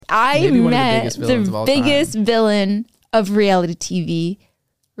I met the biggest villain of reality TV,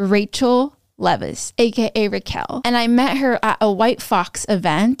 Rachel Leviss, aka Raquel. And I met her at a White Fox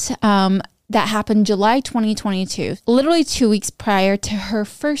event that happened July 2022, literally 2 weeks prior to her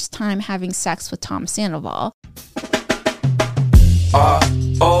first time having sex with Tom Sandoval. R-O-T-N,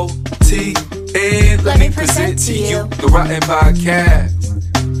 let me present to you the Rotten Podcast.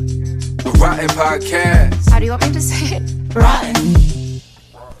 The Rotten Podcast. How do you want me to say it? Rotten.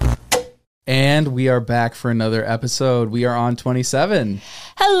 And we are back for another episode. We are on 27.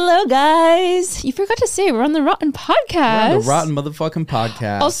 Hello, guys. You forgot to say we're on the Rotten Podcast. We're on the Rotten motherfucking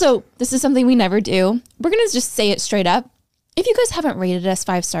Podcast. Also, this is something we never do. We're going to just say it straight up. If you guys haven't rated us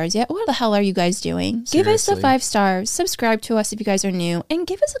 5 stars yet, what the hell are you guys doing? Seriously. Give us the 5 stars. Subscribe to us if you guys are new. And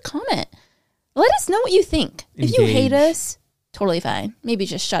give us a comment. Let us know what you think. Engage. If you hate us, totally fine. Maybe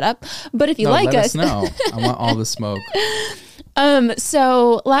just shut up. But if you like let us, know. I want all the smoke.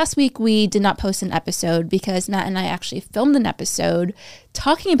 So last week we did not post an episode because Matt and I actually filmed an episode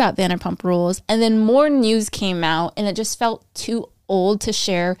talking about Vanderpump Rules, and then more news came out and it just felt too old to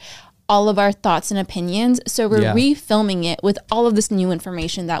share all of our thoughts and opinions. So we're refilming it with all of this new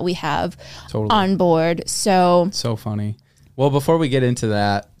information that we have on board. So funny. Well, before we get into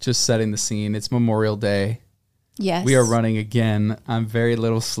that, just setting the scene, it's Memorial Day. Yes. We are running again on very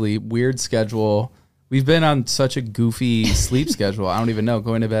little sleep, weird schedule. We've been on such a goofy sleep schedule. I don't even know.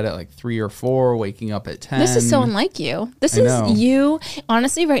 Going to bed at like 3 or 4, waking up at 10. This is so unlike you. This is you.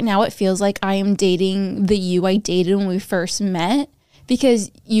 Honestly, right now it feels like I am dating the you I dated when we first met, because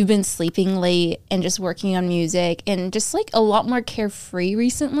you've been sleeping late and just working on music and just like a lot more carefree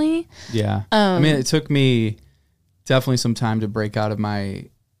recently. Yeah. I mean, it took me definitely some time to break out of my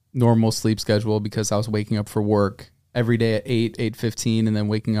normal sleep schedule because I was waking up for work every day at 8:15 and then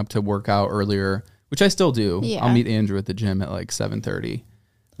waking up to work out earlier, which I still do. Yeah. I'll meet Andrew at the gym at like 7:30.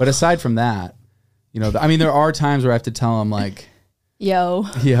 But aside from that, you know, I mean, there are times where I have to tell him like, yo,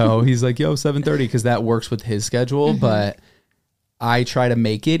 he's like, 7:30, because that works with his schedule. Mm-hmm. But I try to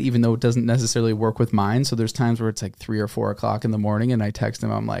make it, even though it doesn't necessarily work with mine. So there's times where it's like 3 or 4 o'clock in the morning and I text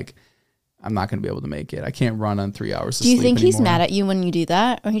him, I'm like, I'm not going to be able to make it. I can't run on 3 hours of sleep. Do you think anymore. he's mad at you when you do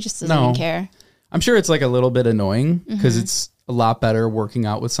that? Or he just doesn't even care? I'm sure it's like a little bit annoying because it's a lot better working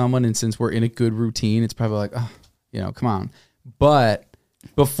out with someone. And since we're in a good routine, it's probably like, come on. But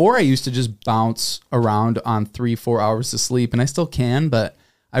before I used to just bounce around on 3-4 hours of sleep, and I still can, but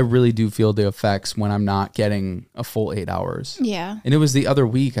I really do feel the effects when I'm not getting a full 8 hours. Yeah. And it was the other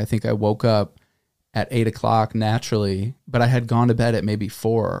week, I think I woke up at 8 o'clock naturally, but I had gone to bed at maybe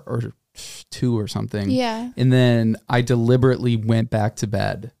 4 or 2 or something. Yeah. And then I deliberately went back to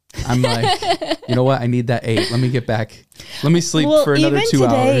bed. I'm like, you know what? I need that 8. Let me get back. Let me sleep for another 2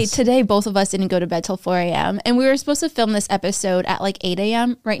 hours. Today, both of us didn't go to bed till 4 a.m. And we were supposed to film this episode at like 8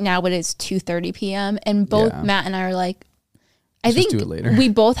 a.m. Right now, it is 2:30 p.m. And both Matt and I are like, I think we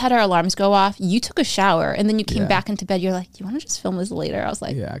both had our alarms go off. You took a shower and then you came back into bed. You're like, you want to just film this later? I was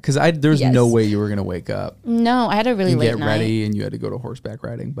like, yeah, because there's no way you were going to wake up. No, I had a really late night. Get ready and you had to go to horseback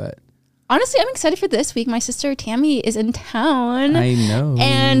riding, but... Honestly, I'm excited for this week. My sister Tammy is in town. I know.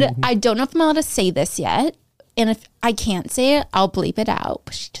 And I don't know if I'm allowed to say this yet. And if I can't say it, I'll bleep it out.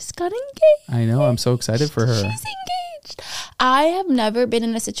 But she just got engaged. I know. I'm so excited for her. She's engaged. I have never been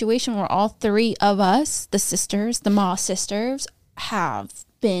in a situation where all 3 of us, the sisters, the Moss sisters, have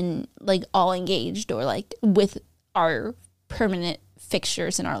been like all engaged or like with our permanent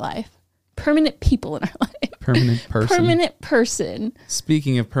fixtures in our life. Permanent people in our life. Permanent person. Permanent person.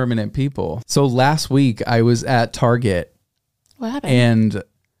 Speaking of permanent people. So last week I was at Target. What happened? And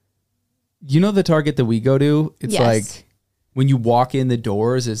you know the Target that we go to? It's like when you walk in the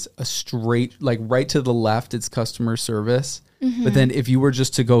doors, it's a straight, like right to the left, it's customer service. Mm-hmm. But then if you were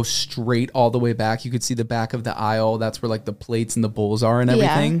just to go straight all the way back, you could see the back of the aisle. That's where like the plates and the bowls are and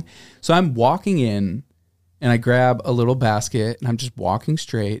everything. Yeah. So I'm walking in and I grab a little basket and I'm just walking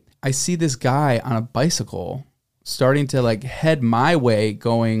straight. I see this guy on a bicycle starting to like head my way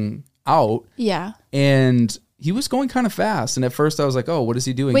going out. Yeah. And he was going kind of fast. And at first I was like, oh, what is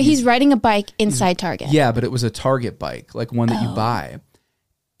he doing? Wait, he's riding a bike inside Target. Yeah, but it was a Target bike, like one that you buy.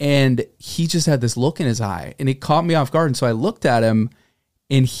 And he just had this look in his eye and it caught me off guard. And so I looked at him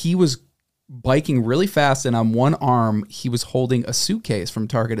and he was biking really fast. And on one arm, he was holding a suitcase from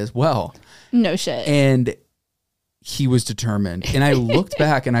Target as well. No shit. And he was determined. And I looked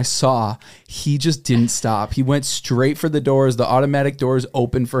back and I saw he just didn't stop. He went straight for the doors. The automatic doors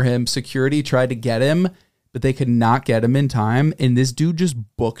opened for him. Security tried to get him, but they could not get him in time. And this dude just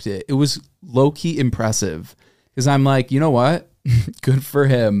booked it. It was low-key impressive because I'm like, you know what? Good for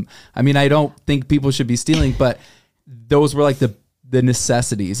him. I mean, I don't think people should be stealing, but those were like the the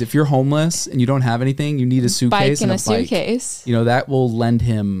necessities. If you're homeless and you don't have anything, you need a suitcase and a bike. Suitcase. You know, that will lend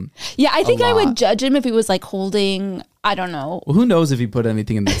him. Yeah, I think I would judge him if he was like holding, I don't know. Well, who knows if he put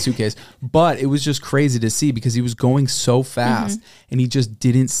anything in that suitcase, but it was just crazy to see because he was going so fast and he just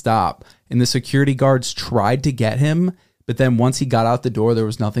didn't stop. And the security guards tried to get him, but then once he got out the door, there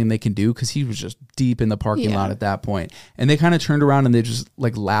was nothing they can do because he was just deep in the parking lot at that point. And they kind of turned around and they just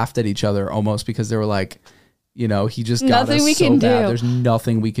like laughed at each other almost because they were like, you know, he just got us so bad. There's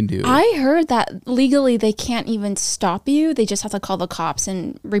nothing we can do. I heard that legally they can't even stop you. They just have to call the cops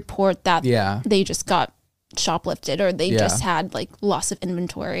and report that they just got shoplifted or they just had like loss of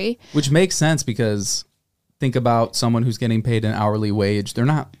inventory. Which makes sense because think about someone who's getting paid an hourly wage.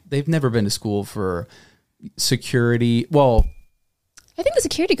 They've never been to school for security. Well, I think the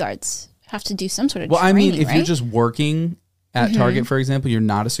security guards have to do some sort of training, I mean, if you're just working at Target, for example, you're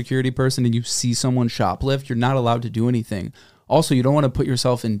not a security person and you see someone shoplift, you're not allowed to do anything. Also, you don't want to put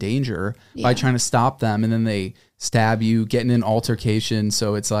yourself in danger by trying to stop them and then they stab you, get in an altercation.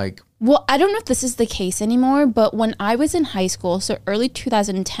 So it's like... Well, I don't know if this is the case anymore, but when I was in high school, so early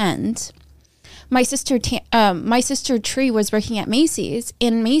 2010s, my sister Tree was working at Macy's.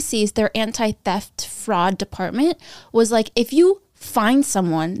 In Macy's, their anti-theft fraud department was like, if you find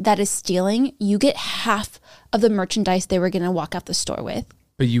someone that is stealing, you get half of the merchandise they were going to walk out the store with.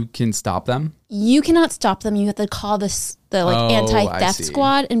 But you can stop them? You cannot stop them. You have to call the anti-theft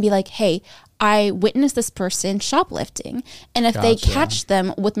squad and be like, hey, I witnessed this person shoplifting. And if they catch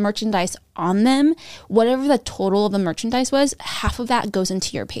them with merchandise on them, whatever the total of the merchandise was, half of that goes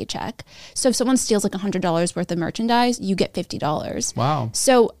into your paycheck. So if someone steals like $100 worth of merchandise, you get $50. Wow.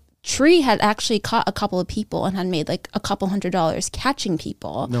 So Tree had actually caught a couple of people and had made like a couple $100 catching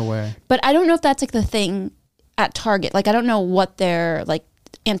people. No way. But I don't know if that's like the thing at Target. Like, I don't know what their like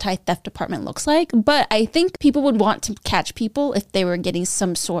anti-theft department looks like, but I think people would want to catch people if they were getting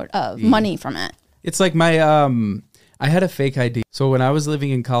some sort of money from it. It's like my I had a fake ID. So when I was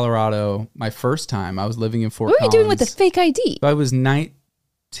living in Colorado, my first time, I was living in Fort Collins. What were you doing with the fake ID? So I was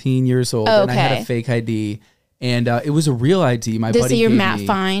 19 years old and I had a fake ID. And it was a real ID. My buddy your gave Matt me.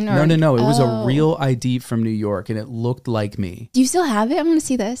 Fine? Or? No. It was a real ID from New York, and it looked like me. Do you still have it? I want to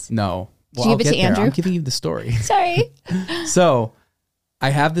see this. No. Well, Did you give it to Andrew? I'm giving you the story. Sorry. So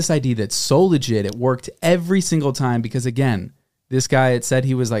I have this ID that's so legit. It worked every single time because, again, this guy, it said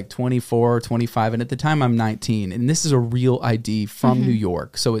he was like 24 or 25, and at the time I'm 19. And this is a real ID from New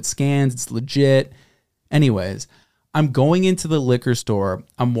York. So it scans. It's legit. Anyways, I'm going into the liquor store.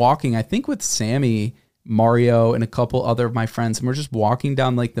 I'm walking, I think with Sammy, Mario, and a couple other of my friends, and we're just walking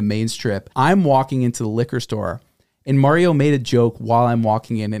down like the main strip. I'm walking into the liquor store, and Mario made a joke while I'm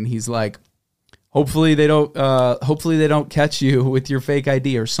walking in, and he's like, hopefully they don't catch you with your fake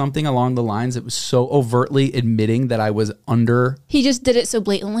ID or something along the lines. It was so overtly admitting that I was under. He just did it so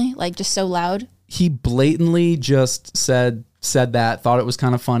blatantly, like just so loud. He blatantly just said that, thought it was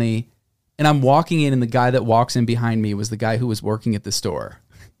kind of funny. And I'm walking in, and the guy that walks in behind me was the guy who was working at the store.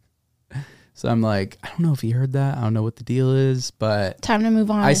 So I'm like, I don't know if he heard that. I don't know what the deal is, but time to move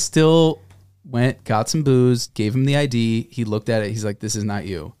on. I still went, got some booze, gave him the ID. He looked at it. He's like, this is not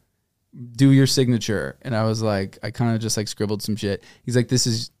you. Do your signature. And I was like, I kind of just like scribbled some shit. He's like,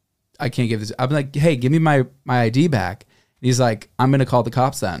 I can't give this. I'm like, hey, give me my ID back. And he's like, I'm going to call the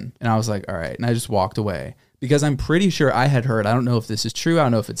cops then. And I was like, all right. And I just walked away because I'm pretty sure I had heard, I don't know if this is true. I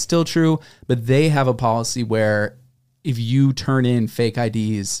don't know if it's still true, but they have a policy where if you turn in fake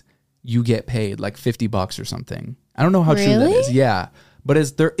IDs, you get paid like $50 or something. I don't know how true that is. Yeah.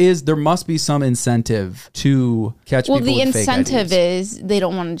 But there must be some incentive to catch people with fake IDs. Well, the incentive is they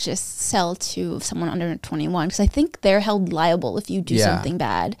don't want to just sell to someone under 21 because I think they're held liable if you do something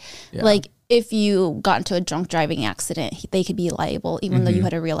bad. Yeah. Like if you got into a drunk driving accident, they could be liable even though you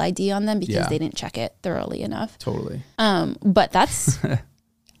had a real ID on them because they didn't check it thoroughly enough. Totally. But that's...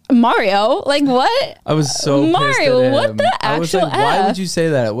 Mario, like what? I was so Mario, pissed at him. What the actual I was like, why would you say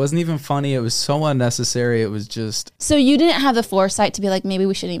that? It wasn't even funny. It was so unnecessary. It was just... So you didn't have the foresight to be like, maybe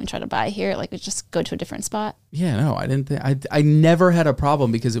we shouldn't even try to buy here. Like, let's just go to a different spot. Yeah, no, I didn't think... I never had a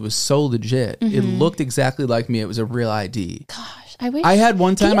problem because it was so legit. It looked exactly like me. It was a real ID. Gosh, I wish... I had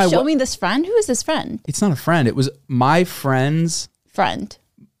one time... Can you show me this friend? Who is this friend? It's not a friend. It was my friend's... Friend.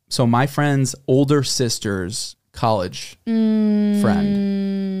 So my friend's older sister's college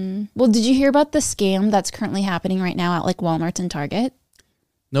friend. Well, did you hear about the scam that's currently happening right now at like Walmart and Target?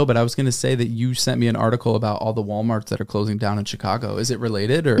 No, but I was going to say that you sent me an article about all the Walmarts that are closing down in Chicago. Is it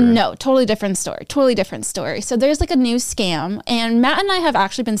related or? No, totally different story. Totally different story. So there's like a new scam, and Matt and I have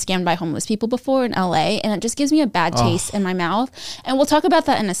actually been scammed by homeless people before in LA, and it just gives me a bad taste in my mouth. And we'll talk about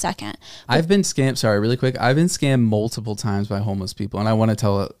that in a second. I've been scammed. Sorry, really quick. I've been scammed multiple times by homeless people, and I want to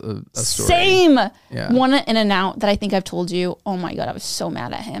tell a story. Same. Yeah. One at In-N-Out that I think I've told you. Oh my God, I was so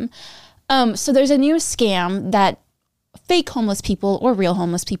mad at him. So there's a new scam that fake homeless people or real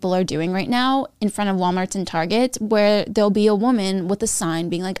homeless people are doing right now in front of Walmarts and Targets, where there'll be a woman with a sign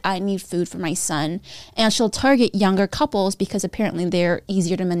being like, I need food for my son. And she'll target younger couples because apparently they're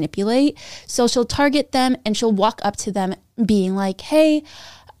easier to manipulate. So she'll target them and she'll walk up to them being like, hey,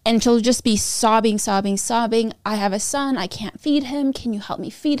 and she'll just be sobbing. I have a son. I can't feed him. Can you help me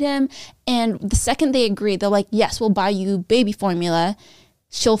feed him? And the second they agree, they're like, yes, we'll buy you baby formula.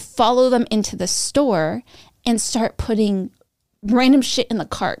 She'll follow them into the store and start putting random shit in the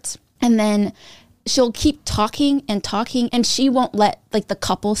carts. And then she'll keep talking, and she won't let like the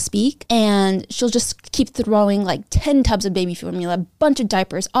couple speak. And she'll just keep throwing like 10 tubs of baby formula, a bunch of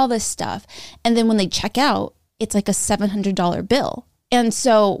diapers, all this stuff. And then when they check out, it's like a $700 bill. And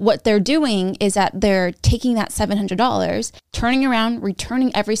so what they're doing is that they're taking that $700, turning around,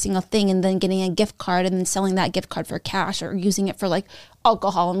 returning every single thing, and then getting a gift card and then selling that gift card for cash or using it for like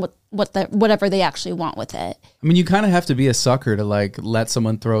alcohol and whatever they actually want with it. I mean, you kind of have to be a sucker to like let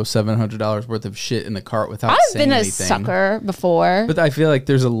someone throw $700 worth of shit in the cart without saying anything. I've been a sucker before. But I feel like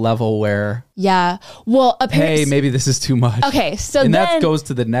there's a level where, yeah, well, apparently, hey, maybe this is too much. Okay, so and then, that goes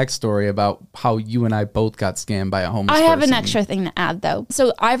to the next story about how you and I both got scammed by a homeless person. I have an extra thing to add though.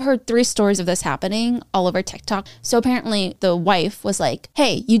 So I've heard 3 stories of this happening all over TikTok. So apparently the wife was like,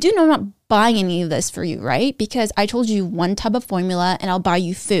 hey, you do know I'm not buying any of this for you, right? Because I told you 1 tub of formula and I'll buy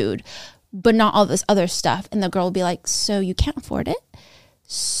you food, but not all this other stuff. And the girl will be like, so you can't afford it?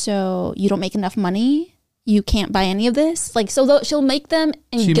 So you don't make enough money? You can't buy any of this? Like, so she'll make them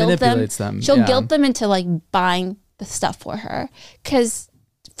and she guilt manipulates them. She'll guilt them into like buying the stuff for her. Because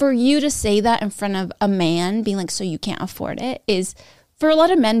for you to say that in front of a man being like, so you can't afford it, is for a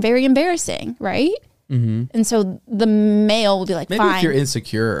lot of men very embarrassing, right? Mm-hmm. And so the male will be like, maybe fine. If you're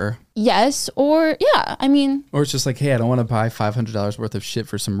insecure. Yes. Or, yeah, I mean. Or it's just like, hey, I don't want to buy $500 worth of shit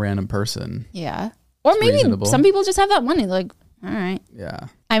for some random person. Yeah. Or it's maybe reasonable. Some people just have that money. They're like, all right. Yeah.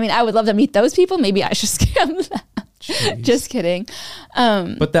 I mean, I would love to meet those people. Maybe I should scam them. Jeez. Just kidding.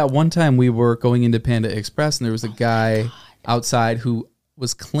 But that one time we were going into Panda Express and there was a guy outside who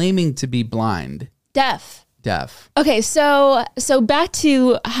was claiming to be blind. Deaf. Okay, so back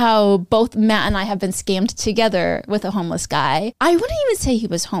to how both Matt and I have been scammed together with a homeless guy. I wouldn't even say he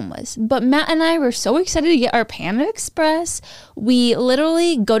was homeless, but Matt and I were so excited to get our Panda Express. We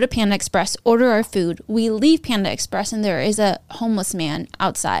literally go to Panda Express, order our food. We leave Panda Express, and there is a homeless man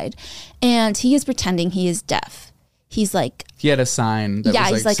outside, and he is pretending he is deaf. He's like... He had a sign that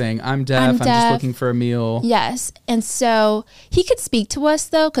was like saying, I'm deaf, I'm just looking for a meal. Yes. And so he could speak to us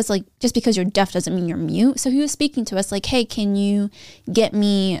though, because like just because you're deaf doesn't mean you're mute. So he was speaking to us like, hey, can you get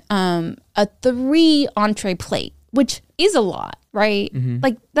me a 3 entree plate, which is a lot, right? Mm-hmm.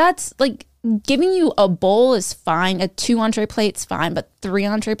 Like that's like... Giving you a bowl is fine. A 2 entree plate's fine, but 3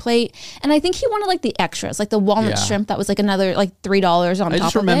 entree plate. And I think he wanted like the extras, like the walnut shrimp that was like another like $3 on top of it. I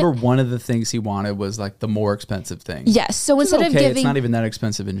just remember one of the things he wanted was like the more expensive thing. Yes. So instead of giving, it's not even that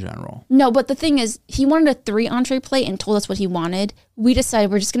expensive in general. No, but the thing is, he wanted a 3 entree plate and told us what he wanted. We decided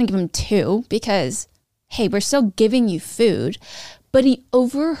we're just going to give him 2 because, hey, we're still giving you food. But he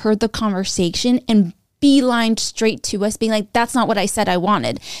overheard the conversation and beelined straight to us being like, that's not what I said I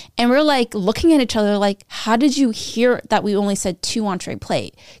wanted. And we're like looking at each other like, how did you hear that we only said 2 entree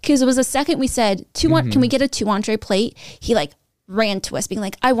plate? Because it was the second we said can we get a 2 entree plate? He like ran to us being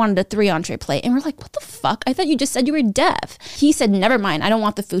like, I wanted a 3 entree plate. And we're like, what the fuck? I thought you just said you were deaf. He said, never mind, I don't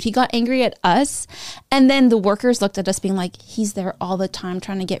want the food. He got angry at us. And then the workers looked at us being like, he's there all the time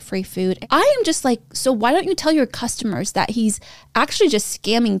trying to get free food. I am just like, so why don't you tell your customers that he's actually just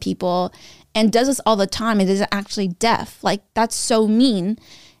scamming people and does this all the time and is actually deaf? Like, that's so mean.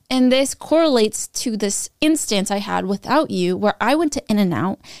 And this correlates to this instance I had without you where I went to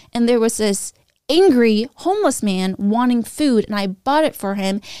In-N-Out and there was this angry homeless man wanting food and I bought it for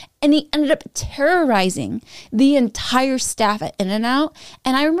him and he ended up terrorizing the entire staff at In-N-Out.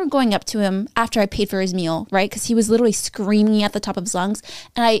 And I remember going up to him after I paid for his meal, right? Because he was literally screaming at the top of his lungs.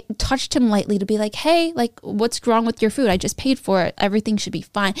 And I touched him lightly to be like, hey, like, what's wrong with your food? I just paid for it. Everything should be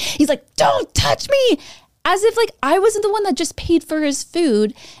fine. He's like, don't touch me. as if like I wasn't the one that just paid for his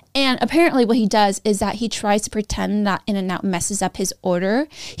food. And apparently what he does is that he tries to pretend that In-N-Out messes up his order.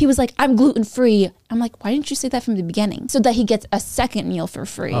 He was like, I'm gluten-free. I'm like, why didn't you say that from the beginning? So that he gets a second meal for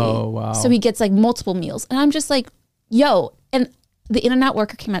free. Oh, wow. So he gets like multiple meals. And I'm just like, yo. And the In-N-Out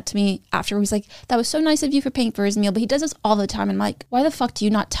worker came up to me after. He's like, that was so nice of you for paying for his meal, but he does this all the time. And I'm like, why the fuck do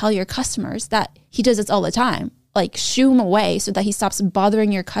you not tell your customers that he does this all the time? Like, shoo him away so that he stops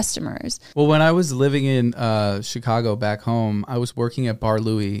bothering your customers. Well, when I was living in Chicago back home, I was working at Bar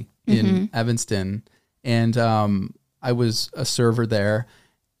Louie in Evanston, and I was a server there.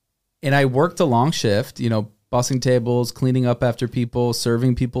 And I worked a long shift, you know, bussing tables, cleaning up after people,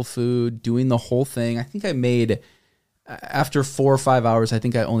 serving people food, doing the whole thing. I think I made, after 4 or 5 hours, I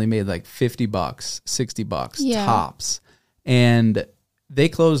think I only made like $50, $60 tops. And they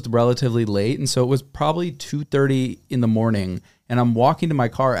closed relatively late, and so it was probably 2:30 in the morning, and I'm walking to my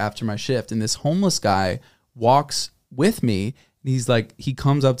car after my shift, and this homeless guy walks with me, and he's like, he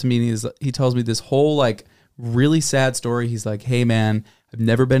comes up to me, and he tells me this whole like really sad story. He's like, hey man, I've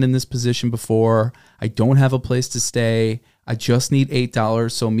never been in this position before. I don't have a place to stay. I just need $8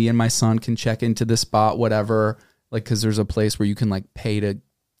 so me and my son can check into this spot, whatever, like, because there's a place where you can like pay to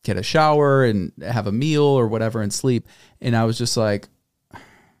get a shower and have a meal or whatever and sleep. And I was just like,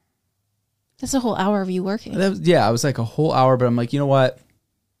 that's a whole hour of you working. I was like a whole hour, but I'm like, you know what?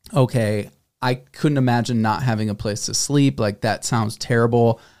 Okay, I couldn't imagine not having a place to sleep. Like, that sounds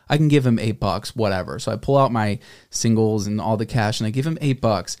terrible. I can give him $8, whatever. So I pull out my singles and all the cash, and I give him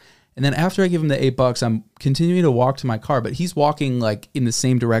 $8. And then after I give him the $8, I'm continuing to walk to my car, but he's walking like in the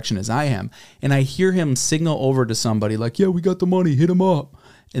same direction as I am. And I hear him signal over to somebody like, yeah, we got the money, hit him up.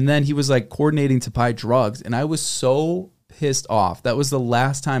 And then he was like coordinating to buy drugs. And I was so pissed off. That was the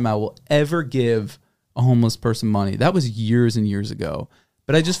last time I will ever give a homeless person money. That was years and years ago.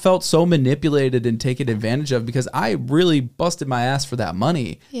 But I just felt so manipulated and taken advantage of because I really busted my ass for that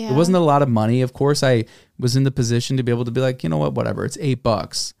money. Yeah. It wasn't a lot of money. Of course, I was in the position to be able to be like, you know what, whatever, it's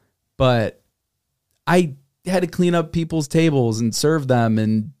 $8. But I had to clean up people's tables and serve them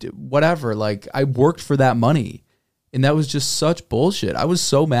and whatever. Like, I worked for that money. And that was just such bullshit. I was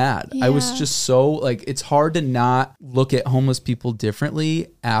so mad. Yeah. I was just so, like, it's hard to not look at homeless people differently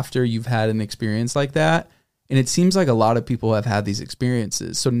after you've had an experience like that. And it seems like a lot of people have had these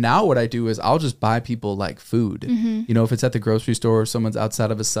experiences. So now what I do is I'll just buy people like food. Mm-hmm. You know, if it's at the grocery store or someone's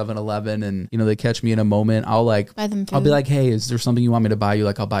outside of a 7-Eleven and, you know, they catch me in a moment, I'll like, buy them food. I'll be like, hey, is there something you want me to buy you?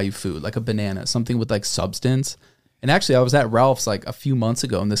 Like, I'll buy you food, like a banana, something with like substance. And actually, I was at Ralph's like a few months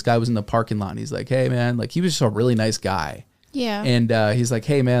ago, and this guy was in the parking lot, and he's like, hey, man, like, he was just a really nice guy. Yeah. And he's like,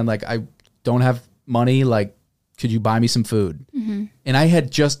 hey, man, like, I don't have money. Like, could you buy me some food? Mm-hmm. And I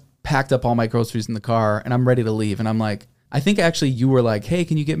had just packed up all my groceries in the car, and I'm ready to leave. And I'm like, I think actually you were like, hey,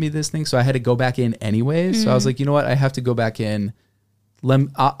 can you get me this thing? So I had to go back in anyways. Mm-hmm. So I was like, you know what? I have to go back in.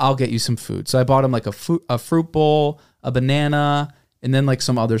 I'll get you some food. So I bought him like a fruit bowl, a banana, and then like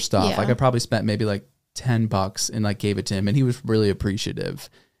some other stuff. Yeah. Like, I probably spent maybe like $10 and like gave it to him, and he was really appreciative.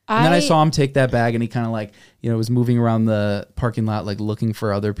 And then I saw him take that bag, and he kind of like, you know, was moving around the parking lot, like looking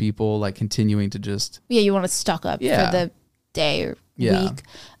for other people, like continuing to just. Yeah, you want to stock up for the day or week.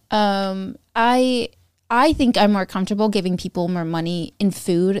 I think I'm more comfortable giving people more money in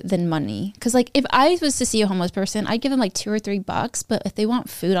food than money. Because, like, if I was to see a homeless person, I'd give them like $2 or $3. But if they want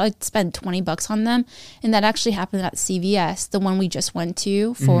food, I'd spend $20 on them. And that actually happened at CVS, the one we just went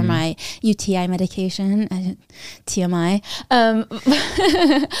to for my UTI medication, TMI.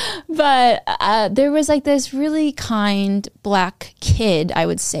 But there was like this really kind black kid, I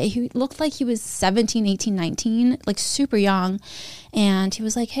would say, who looked like he was 17, 18, 19, like super young. And he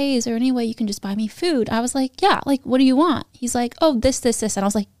was like, hey, is there any way you can just buy me food? I was like, yeah, like, what do you want? He's like, oh, this. And I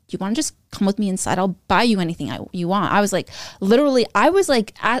was like, do you want to just come with me inside? I'll buy you anything you want. I was like, literally, I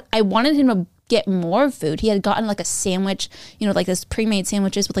wanted him to get more food. He had gotten like a sandwich, you know, like this pre-made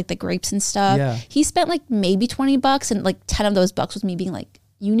sandwiches with like the grapes and stuff. Yeah. He spent like maybe $20, and like 10 of those bucks was me being like,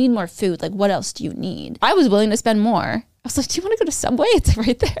 you need more food. Like, what else do you need? I was willing to spend more. I was like, do you want to go to Subway? It's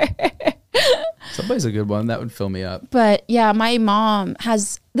right there. Subway's a good one. That would fill me up. But yeah, my mom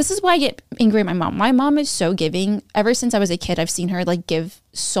this is why I get angry at my mom. My mom is so giving. Ever since I was a kid, I've seen her like give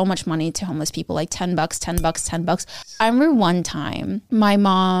so much money to homeless people, like $10. I remember one time my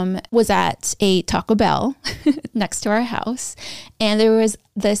mom was at a Taco Bell next to our house, and there was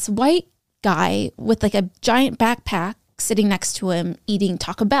this white guy with like a giant backpack sitting next to him eating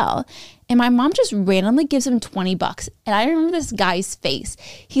Taco Bell. And my mom just randomly gives him $20. And I remember this guy's face.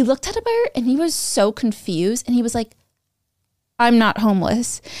 He looked at her and he was so confused. And he was like, I'm not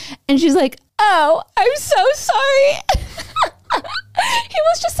homeless. And she's like, oh, I'm so sorry. He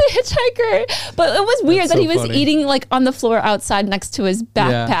was just a hitchhiker. But it was weird that he was eating like on the floor outside next to his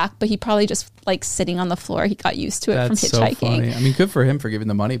backpack, but he probably just like sitting on the floor. He got used to it from hitchhiking. So funny. I mean, good for him for giving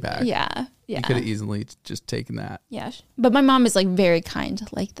the money back. Yeah. Yeah. He could have easily just taken that. Yeah. But my mom is like very kind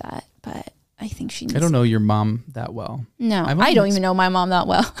like that. But I think she needs I don't know your mom that well. No, I don't even know my mom that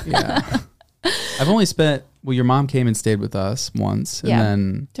well. Yeah. I've only spent, well, your mom came and stayed with us once. And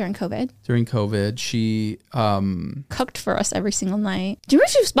then during COVID, she cooked for us every single night. Do you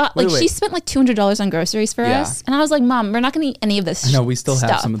remember she spent like $200 on groceries for us? And I was like, Mom, we're not going to eat any of this. I know, we still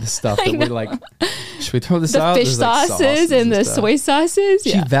have some of the stuff that we're like, should we throw this out? The fish sauces and the soy sauces.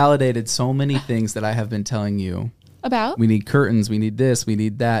 She validated so many things that I have been telling you. About? We need curtains, we need this, we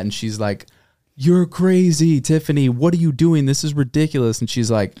need that. And she's like, you're crazy, Tiffany. What are you doing? This is ridiculous. And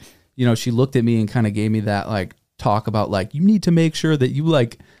she's like, you know, she looked at me and kind of gave me that like talk about like, you need to make sure that you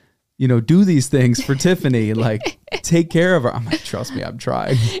like, you know, do these things for Tiffany and like take care of her. I'm like, trust me, I'm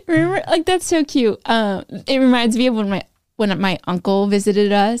trying. Remember, like, that's so cute. It reminds me of when my uncle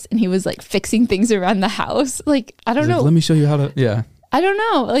visited us and he was like fixing things around the house. Like, I don't know. Like, let me show you how to, I don't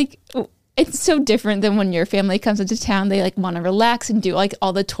know. Like, it's so different than when your family comes into town. They like want to relax and do like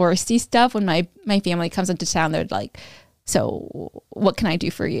all the touristy stuff. When my family comes into town, they're like, so what can I do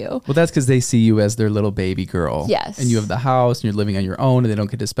for you? Well, that's because they see you as their little baby girl. Yes. And you have the house and you're living on your own and they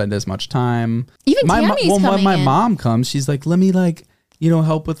don't get to spend as much time. Even Tammy's coming when my in. mom comes, she's like, let me like, you know,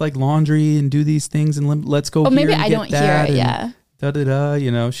 help with like laundry and do these things and let's go here maybe and I get don't that hear it, and da-da-da,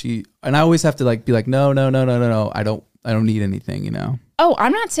 you know, and I always have to like be like, no, I don't need anything, you know. Oh,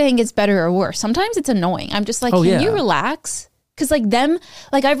 I'm not saying it's better or worse. Sometimes it's annoying. I'm just like, can you relax? Because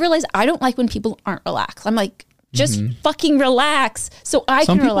like I've realized I don't like when people aren't relaxed. I'm like, just fucking relax so I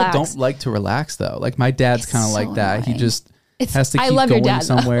can relax. Some people don't like to relax though. Like my dad's kind of like that. Annoying. He just has to keep going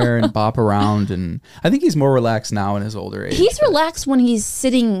somewhere and bop around. And I think he's more relaxed now in his older age. He's relaxed when he's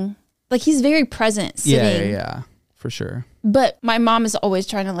sitting, like he's very present sitting. Yeah, for sure. But my mom is always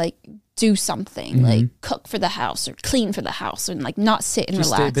trying to like do something, like cook for the house or clean for the house and like not sit and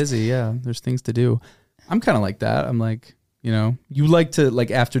just relax. Stay busy. Yeah, there's things to do. I'm kind of like that. I'm like, you know, you like to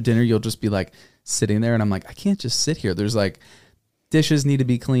like after dinner, you'll just be like sitting there and I'm like, I can't just sit here. There's like dishes need to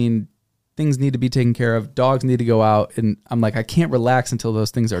be cleaned, things need to be taken care of, dogs need to go out, and I'm like, I can't relax until those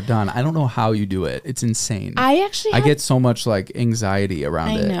things are done. I don't know how you do it. It's insane. I get so much like anxiety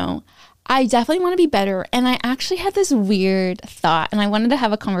around it. I know. I definitely want to be better, and I actually had this weird thought and I wanted to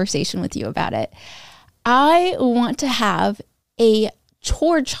have a conversation with you about it. I want to have a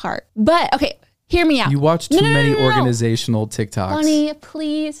chore chart, but okay, hear me out. You watch too many organizational TikToks. Bunny,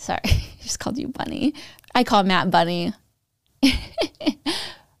 please. Sorry, I just called you Bunny. I call Matt Bunny.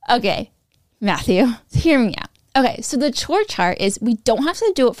 Okay, Matthew, hear me out. Okay, so the chore chart is we don't have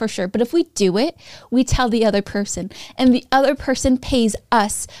to do it for sure, but if we do it, we tell the other person and the other person pays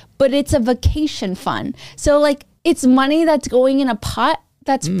us, but it's a vacation fund. So like it's money that's going in a pot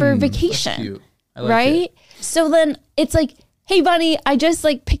that's for vacation, that's cute. I like right? It. So then it's like, hey, Bunny, I just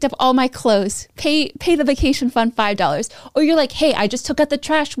like picked up all my clothes. Pay the vacation fund $5. Or you're like, hey, I just took out the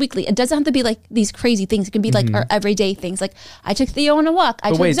trash weekly. It doesn't have to be like these crazy things. It can be like our everyday things. Like I took Theo on a walk.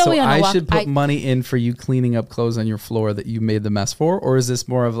 I took Zoe on a walk. I should put money in for you cleaning up clothes on your floor that you made the mess for? Or is this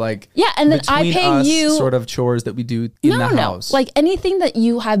more of like, and then I pay you sort of chores that we do in the house? Like anything that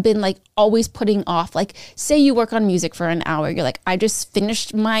you have been like always putting off. Like say you work on music for an hour. You're like, I just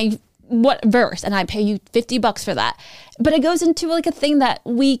finished my verse and I pay you $50 for that. But it goes into like a thing that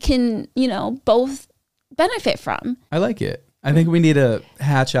we can, you know, both benefit from. I like it. I think we need to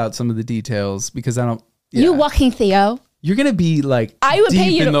hatch out some of the details because I don't. Yeah. You walking Theo. You're going to be like I would deep pay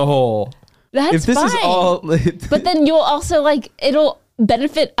you in the hole. That's if this fine. Is all. But then you'll also like, it'll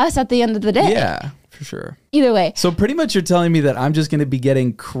benefit us at the end of the day. Yeah. For sure. Either way. So pretty much you're telling me that I'm just going to be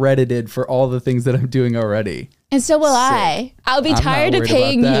getting credited for all the things that I'm doing already. And so will I. I'll be tired of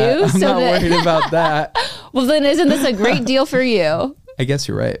paying you. I'm not worried about that. Well, then isn't this a great deal for you? I guess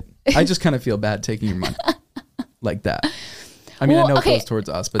you're right. I just kind of feel bad taking your money like that. I mean, I know it goes towards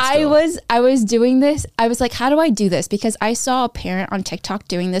us, but still. I was doing this. I was like, how do I do this? Because I saw a parent on TikTok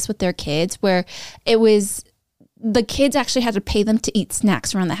doing this with their kids where it was the kids actually had to pay them to eat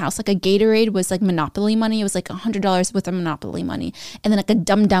snacks around the house. Like a Gatorade was like Monopoly money. It was like $100 worth of Monopoly money. And then like a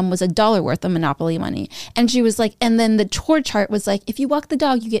Dum Dum was $1 worth of Monopoly money. And she was like, and then the chore chart was like, if you walk the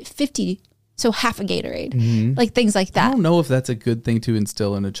dog, you get 50. So half a Gatorade, like things like that. I don't know if that's a good thing to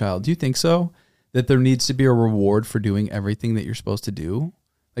instill in a child. Do you think so? That there needs to be a reward for doing everything that you're supposed to do?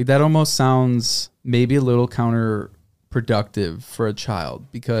 Like that almost sounds maybe a little counterproductive for a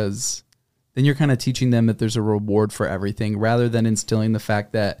child because then you're kind of teaching them that there's a reward for everything rather than instilling the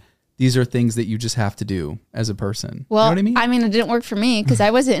fact that these are things that you just have to do as a person. Well, you know what I mean? it didn't work for me because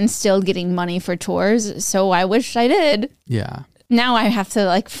I wasn't instilled getting money for chores. So I wish I did. Yeah. Now I have to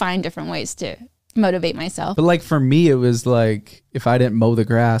like find different ways to motivate myself. But like for me, it was like if I didn't mow the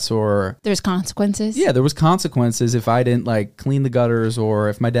grass or there's consequences. Yeah, there was consequences if I didn't like clean the gutters or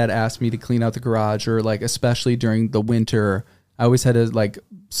if my dad asked me to clean out the garage or like especially during the winter, I always had to like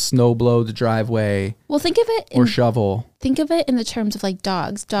snow blow the driveway. Well, think of it or shovel. Think of it in the terms of like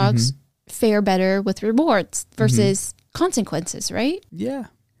dogs. Dogs fare better with rewards versus consequences, right? Yeah,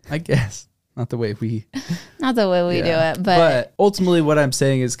 I guess. Not the way we do it. But ultimately what I'm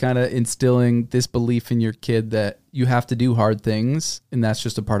saying is kind of instilling this belief in your kid that you have to do hard things and that's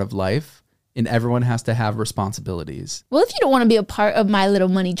just a part of life. And everyone has to have responsibilities. Well, if you don't want to be a part of my little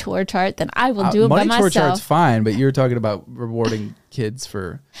money chore chart, then I will do it by myself. Money chore chart's fine, but you're talking about rewarding kids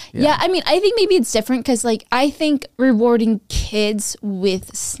for... Yeah, I mean, I think maybe it's different because, like, I think rewarding kids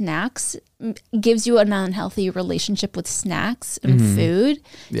with snacks gives you an unhealthy relationship with snacks and food,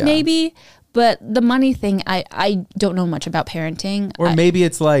 maybe. But the money thing, I don't know much about parenting. Or maybe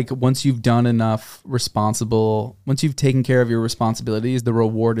it's like once you've done enough once you've taken care of your responsibilities, the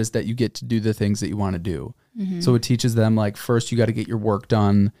reward is that you get to do the things that you want to do. So it teaches them like first you got to get your work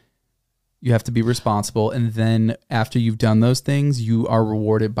done. You have to be responsible. And then after you've done those things, you are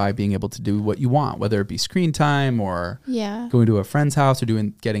rewarded by being able to do what you want, whether it be screen time or going to a friend's house or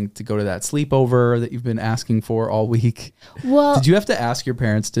getting to go to that sleepover that you've been asking for all week. Well, did you have to ask your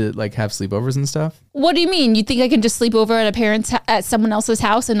parents to like have sleepovers and stuff? What do you mean? You think I can just sleep over at someone else's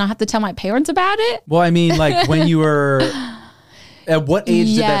house and not have to tell my parents about it? Well, I mean, like when you were, at what age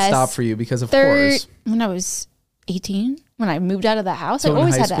did that stop for you? Because of course. When I was 18. When I moved out of the house, so I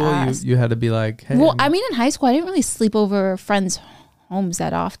always in high had school, to ask. You had to be like, hey. Well, I mean, in high school, I didn't really sleep over friends' homes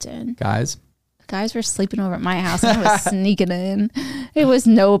that often. Guys were sleeping over at my house and I was sneaking in. It was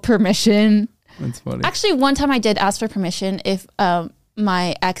no permission. That's funny. Actually, one time I did ask for permission if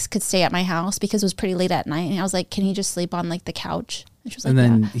my ex could stay at my house because it was pretty late at night. And I was like, can he just sleep on like the couch? And she was like,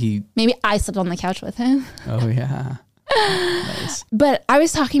 and then maybe I slept on the couch with him. Oh, yeah. Nice. But I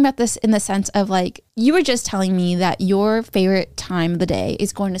was talking about this in the sense of like, you were just telling me that your favorite time of the day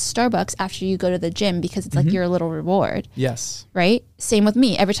is going to Starbucks after you go to the gym because it's like your little reward. Yes. Right? Same with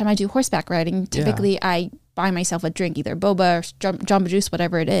me. Every time I do horseback riding, typically I buy myself a drink, either boba or Jamba Juice,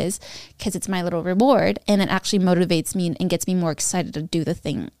 whatever it is, because it's my little reward. And it actually motivates me and gets me more excited to do the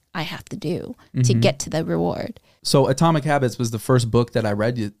thing I have to do to get to the reward. So Atomic Habits was the first book that I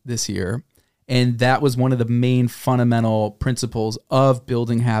read this year. And that was one of the main fundamental principles of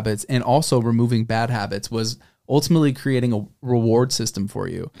building habits and also removing bad habits was ultimately creating a reward system for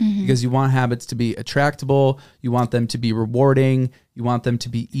you because you want habits to be attractable. You want them to be rewarding. You want them to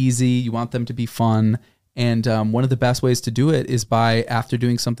be easy. You want them to be fun. And one of the best ways to do it is by, after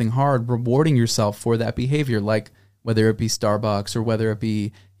doing something hard, rewarding yourself for that behavior, like whether it be Starbucks or whether it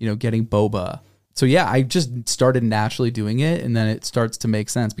be, getting boba. So yeah, I just started naturally doing it and then it starts to make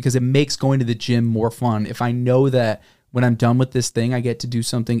sense because it makes going to the gym more fun. If I know that when I'm done with this thing, I get to do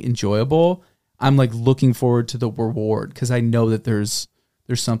something enjoyable, I'm like looking forward to the reward because I know that there's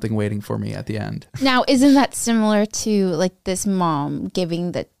something waiting for me at the end. Now, isn't that similar to like this mom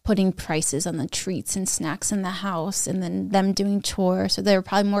putting prices on the treats and snacks in the house and then them doing chores? So they're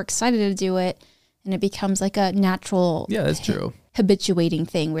probably more excited to do it and it becomes like a natural that's true. Habituating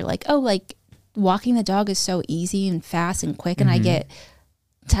thing where like, oh, like walking the dog is so easy and fast and quick and I get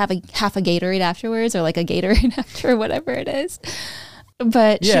to have half a Gatorade afterwards or like a Gatorade after whatever it is.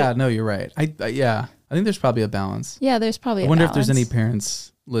 But no, you're right. I think there's probably a balance. Yeah, there's probably I wonder if there's any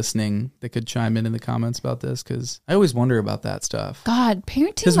parents listening that could chime in the comments about this because I always wonder about that stuff. God, parenting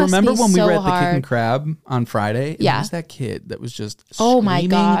must be because remember when we were at the hard. Kick and Crab on Friday? There was that kid that was just my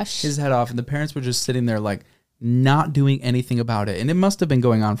gosh, his head off and the parents were just sitting there like not doing anything about it. And it must have been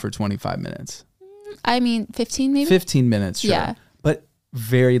going on for 25 minutes. I mean, 15 maybe? 15 minutes, sure. Yeah. But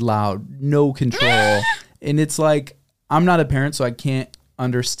very loud, no control. And it's like, I'm not a parent, so I can't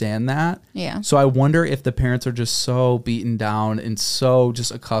understand that. Yeah. So I wonder if the parents are just so beaten down and so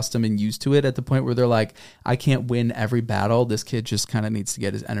just accustomed and used to it at the point where they're like, I can't win every battle. This kid just kind of needs to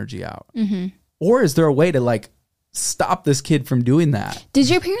get his energy out. Or is there a way to like stop this kid from doing that? Did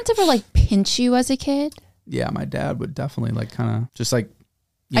your parents ever like pinch you as a kid? Yeah, my dad would definitely like kind of just like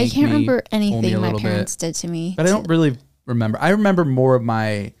I can't remember anything my parents did to me. But I don't really remember. I remember more of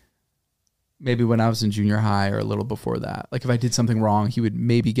maybe when I was in junior high or a little before that. Like if I did something wrong, he would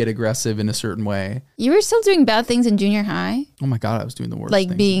maybe get aggressive in a certain way. You were still doing bad things in junior high? Oh my God, I was doing the worst like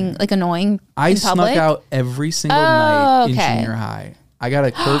things. Being like annoying I snuck public? out every single night in junior high. I got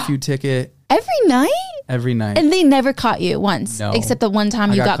a curfew ticket. Every night? Every night. And they never caught you once, No. except the one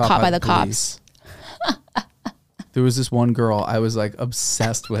time I you got caught by the police. cops. There was this one girl I was like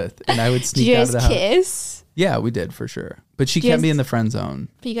obsessed with, and I would Did sneak you out guys of the house. kiss? Yeah, we did for sure. But she Do you kept me guys- in the friend zone.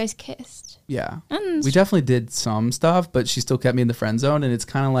 But you guys kissed. Yeah. Mm. We definitely did some stuff, but she still kept me in the friend zone, and it's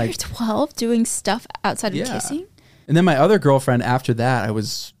kind of You're like 12 doing stuff outside of Yeah. kissing? And then my other girlfriend after that, I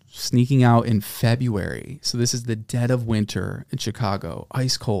was sneaking out in February. So this is the dead of winter in Chicago,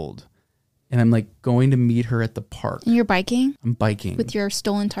 ice cold. And I'm like going to meet her at the park. And you're biking I'm biking. with your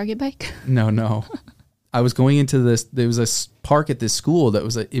stolen Target bike? No. I was going into this, there was a park at this school that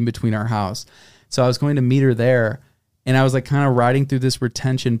was in between our house. So I was going to meet her there, and I was like kind of riding through this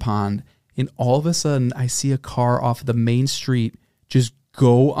retention pond, and all of a sudden I see a car off the main street just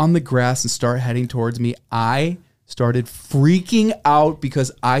go on the grass and start heading towards me. I started freaking out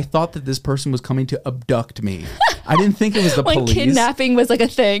because I thought that this person was coming to abduct me. I didn't think it was the When police. kidnapping was like a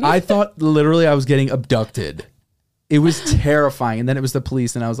thing. I thought literally I was getting abducted. It was terrifying. And then it was the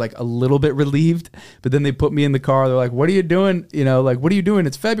police, and I was like a little bit relieved, but then they put me in the car. They're like, what are you doing? You know, like, what are you doing?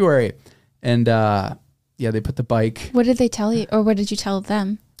 It's February. And yeah, they put the bike. What did they tell you? Or what did you tell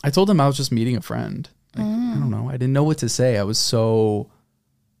them? I told them I was just meeting a friend. Like, I don't know. I didn't know what to say. It was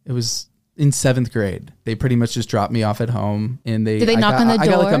in 7th grade. They pretty much just dropped me off at home, and Did they knock on the I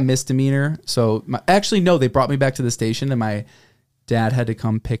got like a door? misdemeanor. So actually, no, they brought me back to the station, and my dad had to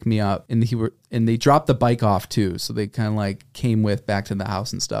come pick me up, and they dropped the bike off too. So they kind of like came with back to the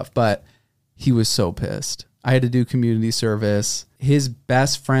house and stuff. But he was so pissed. I had to do community service. His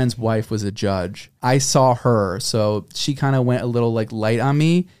best friend's wife was a judge. I saw her, so she kind of went a little like light on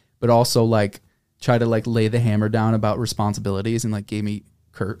me, but also like tried to like lay the hammer down about responsibilities, and like gave me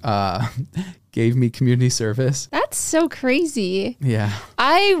community service. That's so crazy. Yeah.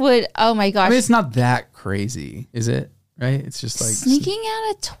 I would, oh my gosh. I mean, it's not that crazy, is it? Right? It's just like Sneaking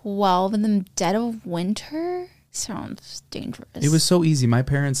out at 12 in the dead of winter sounds dangerous. It was so easy. My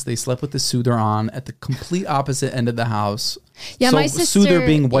parents, they slept with the soother on at the complete opposite end of the house. Yeah, so my sister, soother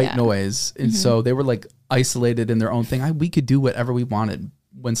being white yeah. noise. And so they were like isolated in their own thing. We could do whatever we wanted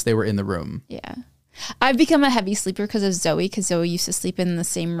once they were in the room. Yeah. I've become a heavy sleeper because of Zoe, because Zoe used to sleep in the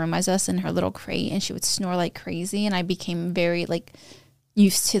same room as us in her little crate, and she would snore like crazy, and I became very like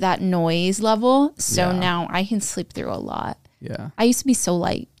used to that noise level. So Yeah. now I can sleep through a lot. Yeah. I used to be so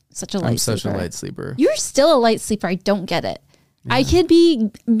light, such a light I'm sleeper. such a light sleeper. You're still a light sleeper. I don't get it. I could be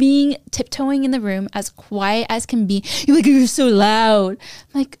being tiptoeing in the room as quiet as can be. You're like, you're so loud.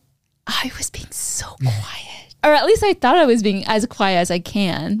 I'm like, I was being so quiet. Or at least I thought I was being as quiet as I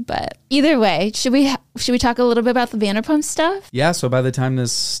can. But either way, should we talk a little bit about the Vanderpump stuff? Yeah. So by the time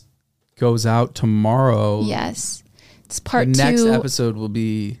this goes out tomorrow, Yes. It's the part two. next episode will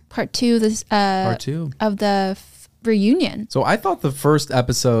be Part two. This part 2. of the reunion. So I thought the first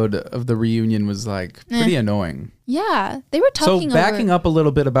episode of the reunion was like pretty annoying. Yeah, they were talking. So backing up a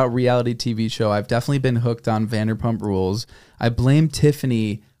little bit about reality TV show, I've definitely been hooked on Vanderpump Rules. I blame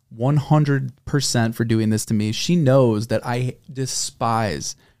Tiffany 100% for doing this to me. She knows that I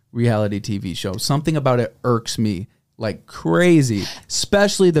despise reality TV shows. Something about it irks me like crazy,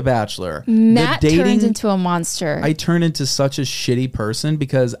 especially The Bachelor. Matt the turns into a monster. I turn into such a shitty person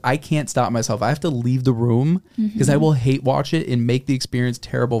because I can't stop myself. I have to leave the room because I will hate watch it and make the experience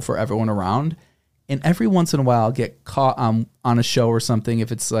terrible for everyone around. And every once in a while I'll get caught on a show or something.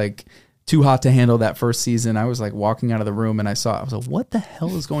 If it's like Too Hot to Handle, that first season, I was like walking out of the room and I was like, what the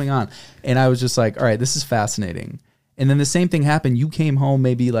hell is going on? And I was just like, all right, this is fascinating. And then the same thing happened. You came home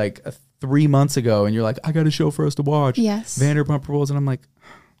maybe like 3 months ago and you're like, I got a show for us to watch. Yes. Vanderpump Rules. And I'm like,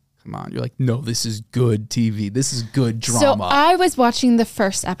 come on. You're like, no, this is good TV. This is good drama. So I was watching the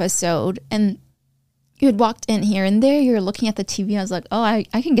first episode, and you had walked in here and there. You were looking at the TV. And I was like, oh, I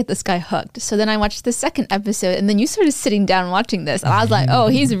can get this guy hooked. So then I watched the second episode, and then you started sitting down watching this. And I was like, oh,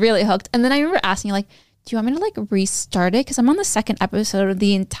 he's really hooked. And then I remember asking you, like, do you want me to like restart it? Because I'm on the second episode of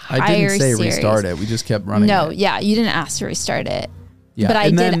the entire I didn't say series. restart it. We just kept running No, it. yeah, you didn't ask to restart it. Yeah, But I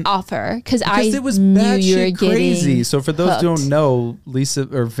and did then- offer because I Because it was knew bad you were shit crazy. getting So for those who hooked. don't know,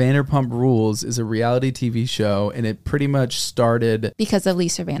 Vanderpump Rules is a reality TV show, and it pretty much started because of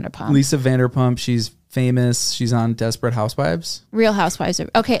Lisa Vanderpump. Lisa Vanderpump. She's famous. She's on Desperate Housewives. Real Housewives.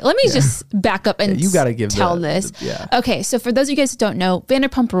 Okay, let me just back up and You got to give tell the- this. yeah. Okay, so for those of you guys who don't know,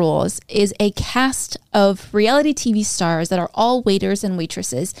 Vanderpump Rules is a cast of reality TV stars that are all waiters and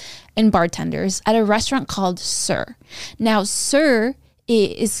waitresses and bartenders at a restaurant called Sir. Now, Sir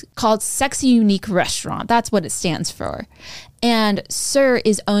is called Sexy Unique Restaurant. That's what it stands for. And Sir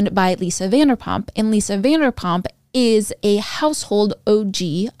is owned by Lisa Vanderpump, and Lisa Vanderpump is a household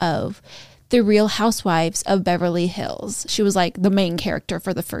OG of The Real Housewives of Beverly Hills. She was like the main character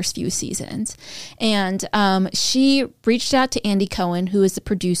for the first few seasons. And she reached out to Andy Cohen, who is the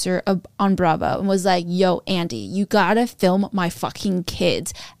producer on Bravo, and was like, yo, Andy, you gotta film my fucking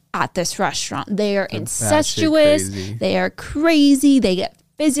kids at this restaurant. They are incestuous. They are crazy. They get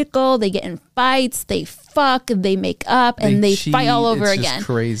physical. They get in fights. They fuck. They make up. And they fight all over again. It's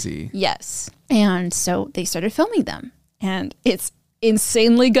crazy. Yes. And so they started filming them. And it's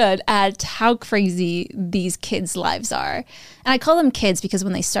insanely good at how crazy these kids' lives are. And I call them kids because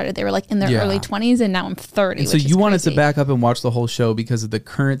when they started, they were like in their early 20s, and now I'm 30. And so you wanted to back up and watch the whole show because of the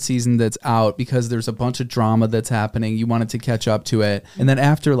current season that's out, because there's a bunch of drama that's happening. You wanted to catch up to it. And then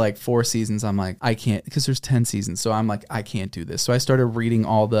after like 4 seasons, I'm like, I can't, because there's 10 seasons. So I'm like, I can't do this. So I started reading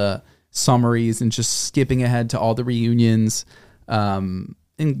all the summaries and just skipping ahead to all the reunions. And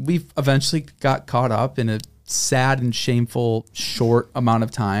we eventually got caught up in a sad and shameful short amount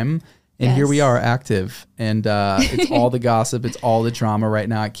of time, and here we are active, and it's all the gossip, it's all the drama right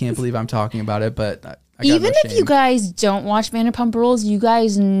now. I can't believe I'm talking about it, but even if you guys don't watch Vanderpump Rules, you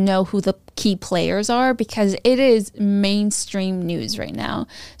guys know who the key players are because it is mainstream news right now.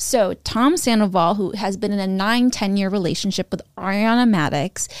 So Tom Sandoval, who has been in a 9-10 year relationship with Ariana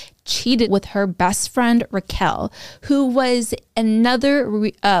Madix, cheated with her best friend Raquel, who was another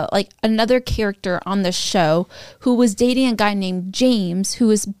character on the show, who was dating a guy named James, who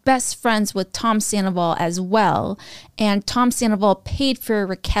was best friends with Tom Sandoval as well. And Tom Sandoval paid for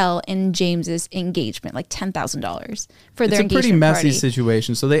Raquel and James's engagement, like $10,000 for their engagement party. It's a pretty messy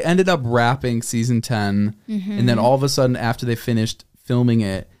situation. So they ended up wrapping season 10, and then all of a sudden, after they finished filming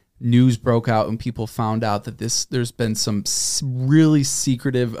it, news broke out and people found out that there's been some really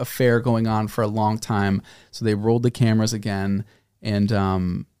secretive affair going on for a long time. So they rolled the cameras again,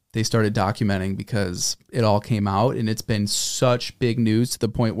 and they started documenting because it all came out, and it's been such big news to the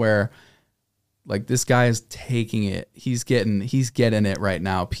point where like this guy is taking it. He's getting it right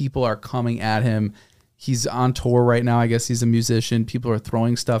now. People are coming at him. He's on tour right now. I guess he's a musician. People are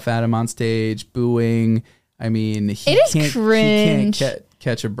throwing stuff at him on stage, booing. I mean, he can't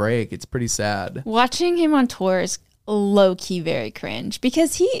catch a break. It's pretty sad. Watching him on tour is low-key very cringe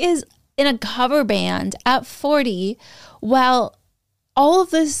because he is in a cover band at 40 while all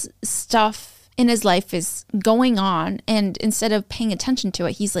of this stuff in his life is going on, and instead of paying attention to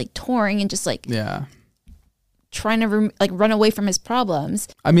it, he's like touring and just like trying to run away from his problems.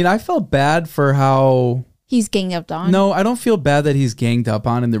 I mean, I felt bad for how he's ganged up on. No, I don't feel bad that he's ganged up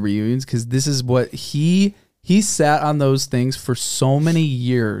on in the reunions, because this is what he sat on those things for so many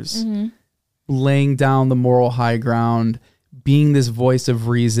years, laying down the moral high ground, being this voice of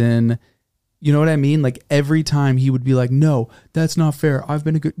reason. You know what I mean? Like every time he would be like, no, that's not fair. I've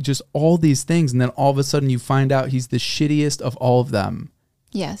been just all these things. And then all of a sudden you find out he's the shittiest of all of them.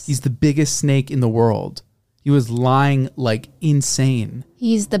 Yes. He's the biggest snake in the world. He was lying like insane.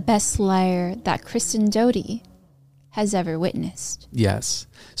 He's the best liar that Kristen Doty has ever witnessed. Yes.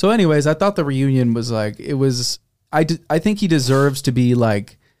 So anyways, I thought the reunion was like, I think he deserves to be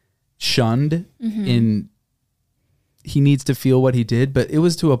like shunned in, he needs to feel what he did, but it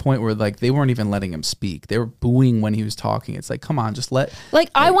was to a point where like they weren't even letting him speak. They were booing when he was talking. It's like, come on, just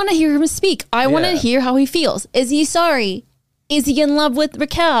I want to hear him speak. I want to hear how he feels. Is he sorry? Is he in love with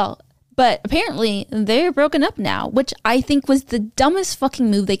Raquel? But apparently they're broken up now, which I think was the dumbest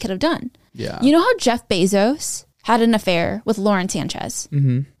fucking move they could have done. Yeah. You know how Jeff Bezos had an affair with Lauren Sanchez?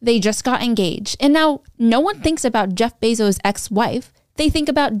 They just got engaged. And now no one thinks about Jeff Bezos' ex-wife. They think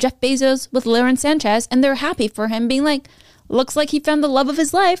about Jeff Bezos with Lauren Sanchez, and they're happy for him, being like, looks like he found the love of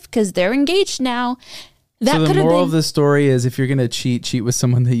his life because they're engaged now. So the moral of the story is, if you're going to cheat with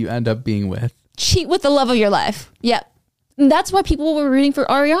someone that you end up being with. Cheat with the love of your life. Yep. And that's why people were rooting for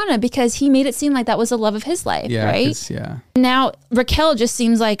Ariana, because he made it seem like that was the love of his life, right? Yeah. Now, Raquel just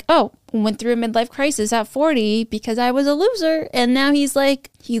seems like, went through a midlife crisis at 40 because I was a loser. And now he's like,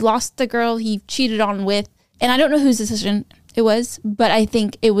 he lost the girl he cheated on with. And I don't know whose decision it was, but I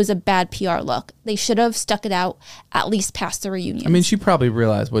think it was a bad PR look. They should have stuck it out at least past the reunion. I mean, she probably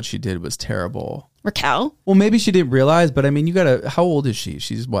realized what she did was terrible. Raquel? Well, maybe she didn't realize, but I mean, how old is she?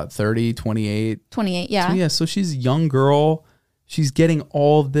 She's what, 30, 28? 28, yeah. So, yeah, so she's a young girl. She's getting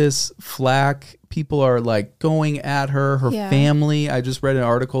all of this flack. People are like going at her. Her family, I just read an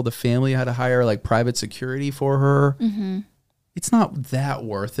article, the family had to hire like private security for her. It's not that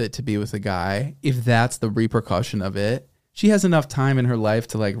worth it to be with a guy if that's the repercussion of it. She has enough time in her life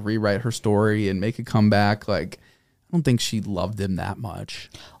to like rewrite her story and make a comeback. Like, I don't think she loved him that much.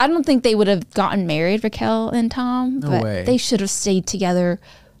 I don't think they would have gotten married, Raquel and Tom. No way. They should have stayed together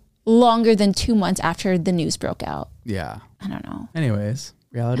longer than 2 months after the news broke out. Yeah. I don't know. Anyways,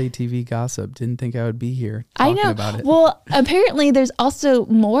 Reality TV gossip. Didn't think I would be here I talking know. about it. Well, apparently there's also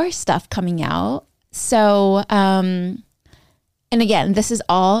more stuff coming out. So, and again, this is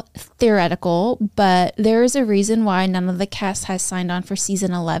all theoretical, but there is a reason why none of the cast has signed on for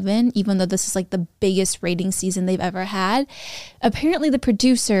season 11, even though this is like the biggest rating season they've ever had. Apparently the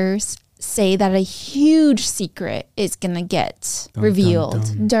producers say that a huge secret is going to get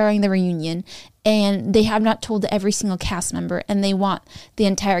revealed during the reunion, and they have not told every single cast member, and they want the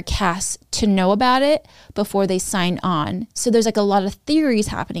entire cast to know about it before they sign on. So there's like a lot of theories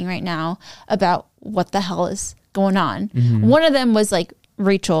happening right now about what the hell is going on. One of them was like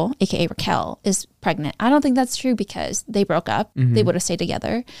Rachel, aka Raquel, is pregnant. I don't think that's true because they broke up. They would have stayed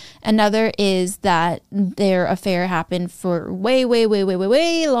together. Another is that their affair happened for way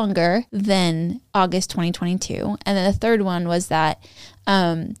longer than August 2022. And then the third one was that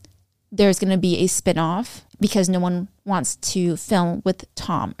there's going to be a spinoff because no one wants to film with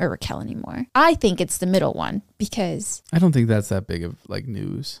Tom or Raquel anymore. I think it's the middle one because I don't think that's that big of like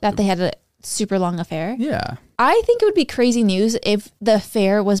news. That they had a super long affair. Yeah. I think it would be crazy news if the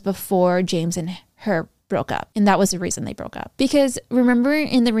affair was before James and her broke up. And that was the reason they broke up. Because remember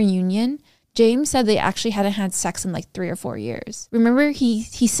in the reunion, James said they actually hadn't had sex in like 3 or 4 years. Remember he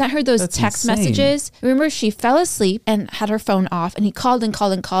sent her those text messages. Remember she fell asleep and had her phone off, and he called and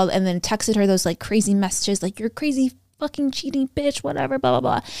then texted her those like crazy messages like, "You're crazy fucking cheating bitch, whatever, blah,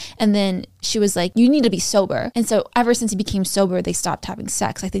 blah, blah." And then she was like, "You need to be sober." And so ever since he became sober, they stopped having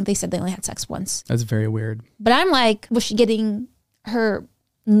sex. I think they said they only had sex once. That's very weird. But I'm like, was she getting her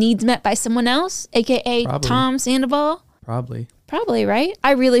needs met by someone else, aka Probably. Tom Sandoval? Probably, right?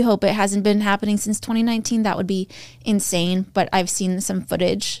 I really hope it hasn't been happening since 2019. That would be insane. But I've seen some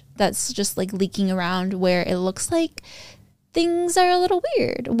footage that's just like leaking around where it looks like things are a little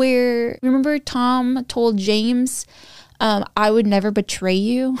weird. Where, remember Tom told James, "I would never betray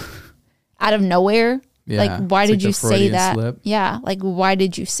you," out of nowhere. Yeah, like, why did you say that? Slip. Yeah, like, why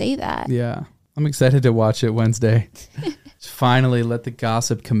did you say that? Yeah, I'm excited to watch it Wednesday. Finally, let the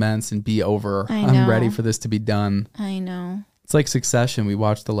gossip commence and be over. I'm ready for this to be done. I know. It's like Succession. We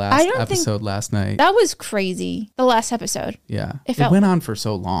watched the last episode last night. That was crazy. The last episode. Yeah. It went on for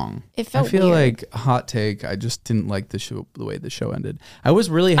so long. It felt I feel weird. like, hot take, I just didn't like the way the show ended. I was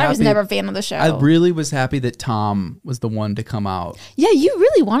really happy. I was never a fan of the show. I really was happy that Tom was the one to come out. Yeah, you were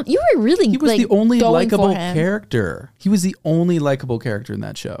really He was like, the only going likable for him. character. He was the only likable character in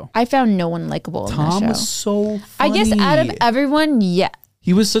that show. I found no one likable in that show. Tom was so funny. I guess out of everyone, yeah.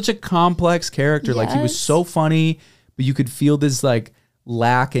 He was such a complex character. Like, he was Yes. so funny, but you could feel this like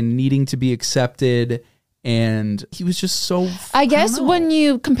lack and needing to be accepted, and he was just so I guess when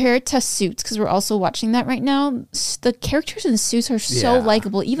you compare it to Suits, because we're also watching that right now, the characters in Suits are so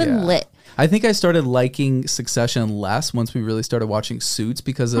likable, even Lit. I think I started liking Succession less once we really started watching Suits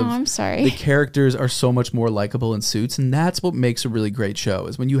because of I'm sorry. the characters are so much more likable in Suits, and that's what makes a really great show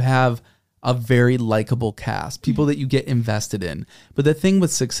is when you have a very likable cast, people that you get invested in. But the thing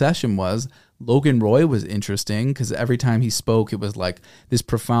with Succession was Logan Roy was interesting because every time he spoke, it was like this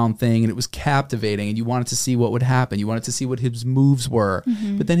profound thing, and it was captivating, and you wanted to see what would happen. You wanted to see what his moves were.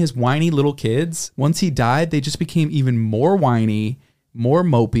 But then his whiny little kids, once he died, they just became even more whiny, more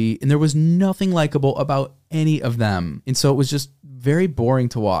mopey, and there was nothing likable about any of them. And so it was just very boring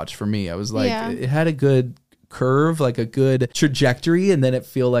to watch for me. I was like, it had a good curve, like a good trajectory, and then it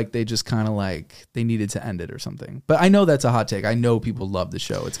feel like they just kind of like they needed to end it or something. But I know that's a hot take. I know people love the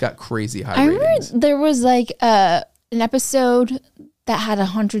show. It's got crazy high ratings. Remember there was like an episode that had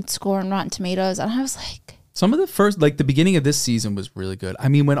 100 score on Rotten Tomatoes, and I was like, some of the first, like the beginning of this season was really good. I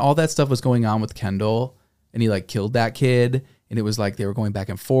mean, when all that stuff was going on with Kendall and he like killed that kid, and it was like they were going back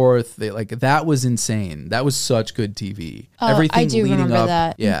and forth. They like that was insane. That was such good TV. Everything I do leading remember up,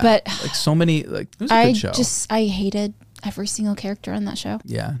 that. yeah, But like so many, like it was a good show. I hated every single character on that show.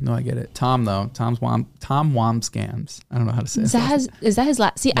 Yeah, no, I get it. Tom though, Tom Wamsgans. I don't know how to say it. Is that his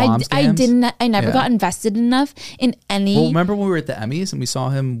last? See, Wamsgans? I never got invested enough in any. Well, remember when we were at the Emmys and we saw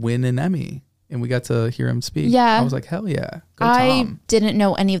him win an Emmy and we got to hear him speak? Yeah. I was like, hell yeah, go I Tom. didn't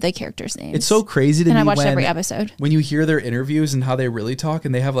know any of the characters' names. It's so crazy to me and I watched when, every episode. when you hear their interviews and how they really talk,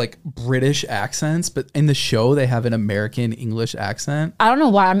 and they have like British accents, but in the show they have an American English accent. I don't know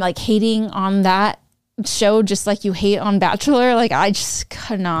why I'm like hating on that show just like you hate on Bachelor. Like, I just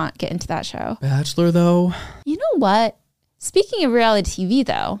could not get into that show. Bachelor though, You know what? Speaking of reality TV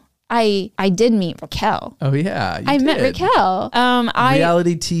though, I did meet Raquel. oh yeah, you I met did. Raquel.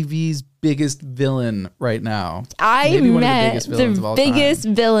 Reality TV's biggest villain right now. I Maybe one of the met biggest villains of all the biggest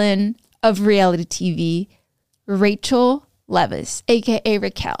villain of reality TV, Rachel Leviss, aka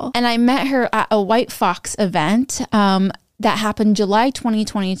Raquel. And I met her at a White Fox event. that happened July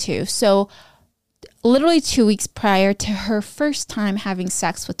 2022. So literally 2 weeks prior to her first time having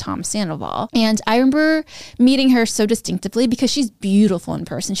sex with Tom Sandoval. And I remember meeting her so distinctively because she's beautiful in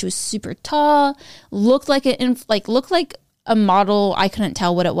person. She was super tall, looked like a model. I couldn't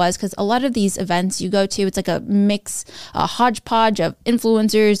tell what it was because a lot of these events you go to, it's like a mix, a hodgepodge of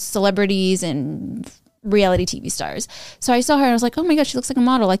influencers, celebrities, and reality TV stars. So I saw her and I was like, oh my God, she looks like a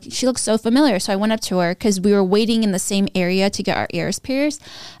model. Like, she looks so familiar. So I went up to her because we were waiting in the same area to get our ears pierced.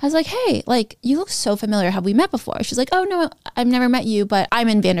 I was like, hey, like, you look so familiar. Have we met before? She's like, oh no, I've never met you, but I'm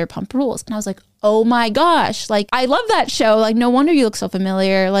in Vanderpump Rules. And I was like, oh my gosh, like, I love that show. Like, no wonder you look so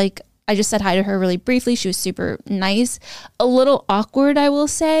familiar. Like, I just said hi to her really briefly. She was super nice, a little awkward, I will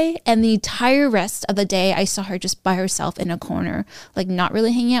say. And the entire rest of the day, I saw her just by herself in a corner, like not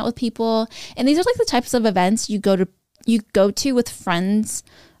really hanging out with people. And these are like the types of events you go to with friends.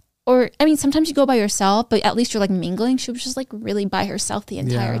 Or, I mean, sometimes you go by yourself, but at least you're like mingling. She was just like really by herself the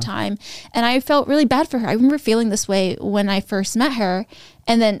entire time. And I felt really bad for her. I remember feeling this way when I first met her.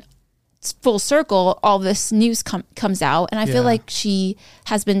 And then full circle, all this news comes out, and I feel like she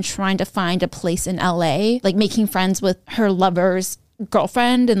has been trying to find a place in LA, like making friends with her lover's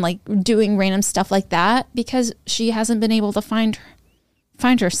girlfriend and like doing random stuff like that because she hasn't been able to find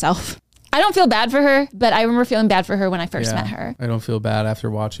herself. I don't feel bad for her, but I remember feeling bad for her when I first met her. I don't feel bad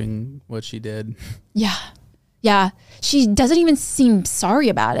after watching what she did. Yeah. She doesn't even seem sorry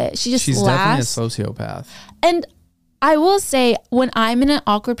about it. She's definitely a sociopath. And I will say, when I'm in an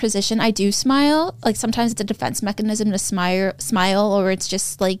awkward position, I do smile. Like, sometimes it's a defense mechanism to smile, or it's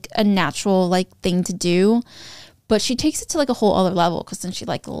just like a natural like thing to do. But she takes it to like a whole other level because then she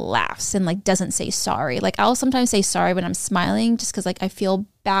like laughs and like doesn't say sorry. Like, I'll sometimes say sorry when I'm smiling just because like I feel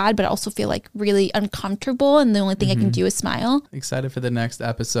bad, but I also feel like really uncomfortable, and the only thing I can do is smile. Excited for the next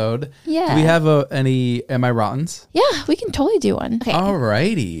episode. Yeah. Do we have any Am I Rottens? Yeah, we can totally do one. Okay.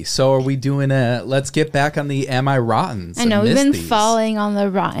 Alrighty. So are we doing let's get back on the Am I Rottens? I know we've been falling on the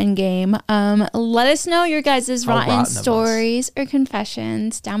rotten game. Let us know your guys' rotten stories or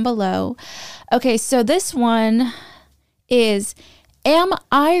confessions down below. Okay, so this one is, am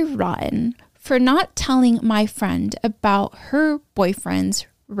I rotten for not telling my friend about her boyfriend's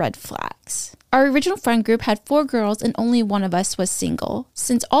red flags? Our original friend group had 4 girls and only one of us was single.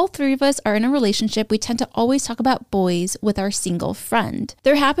 Since all 3 of us are in a relationship, we tend to always talk about boys with our single friend.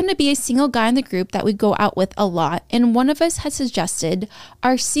 There happened to be a single guy in the group that we go out with a lot, and one of us had suggested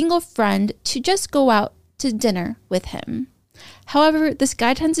our single friend to just go out to dinner with him. However, this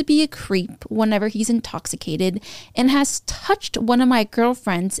guy tends to be a creep whenever he's intoxicated and has touched one of my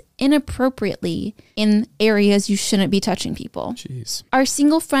girlfriends inappropriately in areas you shouldn't be touching people. Jeez. Our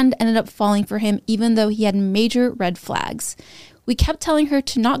single friend ended up falling for him even though he had major red flags. We kept telling her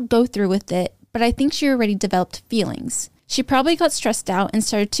to not go through with it, but I think she already developed feelings. She probably got stressed out and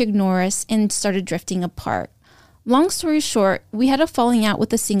started to ignore us and started drifting apart. Long story short, we had a falling out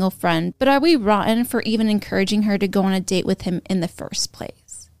with a single friend, but are we rotten for even encouraging her to go on a date with him in the first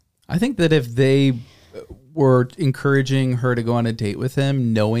place? I think that if they were encouraging her to go on a date with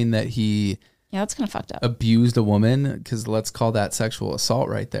him, knowing that he that's kind of fucked up. Abused a woman, because let's call that sexual assault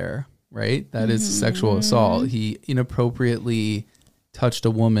right there, right? That is sexual assault. He inappropriately touched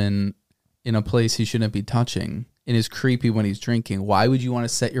a woman in a place he shouldn't be touching. And is creepy when he's drinking. Why would you want to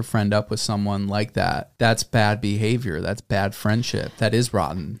set your friend up with someone like that? That's bad behavior. That's bad friendship. That is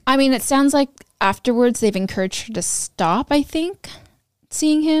rotten. I mean, it sounds like afterwards they've encouraged her to stop, I think,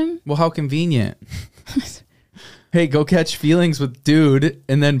 seeing him. Well, how convenient. Hey, go catch feelings with dude.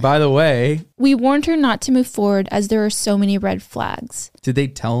 And then, by the way, we warned her not to move forward as there are so many red flags. Did they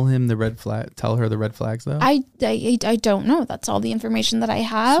tell her the red flags though? I don't know. That's all the information that I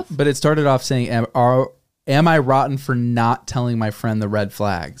have. But it started off saying, am I rotten for not telling my friend the red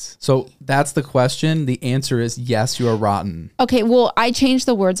flags? So that's the question. The answer is yes, you are rotten. Okay, well, I changed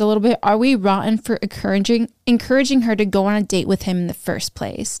the words a little bit. Are we rotten for encouraging her to go on a date with him in the first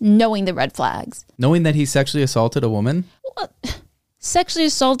place, knowing the red flags? Knowing that he sexually assaulted a woman? Sexually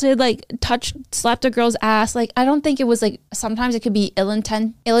assaulted, like slapped a girl's ass. Like, I don't think it was like, sometimes it could be ill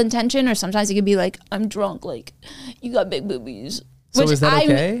intention, or sometimes it could be like, I'm drunk, like, you got big boobies. So is that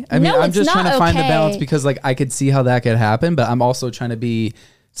okay? I mean, I'm just trying to find the balance, because like I could see how that could happen, but I'm also trying to be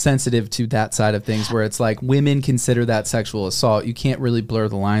sensitive to that side of things where it's like women consider that sexual assault. You can't really blur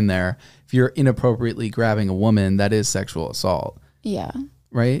the line there. If you're inappropriately grabbing a woman, that is sexual assault. Yeah.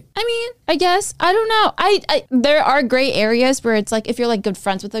 Right? I mean, I guess, I don't know. I there are gray areas where it's like if you're like good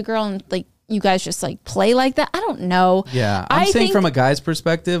friends with a girl and like you guys just like play like that. I don't know. Yeah. I'm saying from a guy's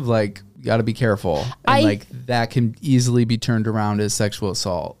perspective, like, you got to be careful. And like that can easily be turned around as sexual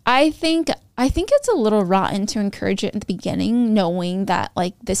assault. I think I think it's a little rotten to encourage it in the beginning, knowing that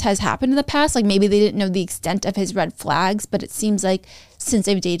like this has happened in the past. Like maybe they didn't know the extent of his red flags, but it seems like since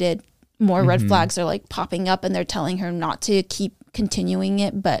they've dated, more red flags are like popping up and they're telling her not to keep continuing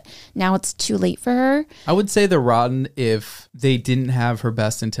it, but now it's too late for her. I would say they're rotten if they didn't have her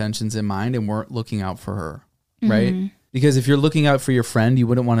best intentions in mind and weren't looking out for her, right? Because if you're looking out for your friend, you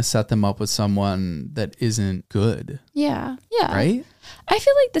wouldn't want to set them up with someone that isn't good. Yeah. Right? I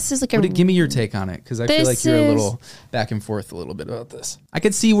feel like this is like give me your take on it, because I feel like you're a little back and forth a little bit about this. I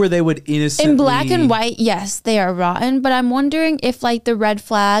could see where they would innocently... In black and white, yes, they are rotten, but I'm wondering if like the red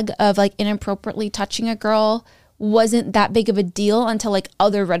flag of like inappropriately touching a girl wasn't that big of a deal until like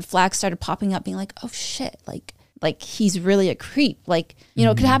other red flags started popping up, being like, oh shit, like he's really a creep. Like, you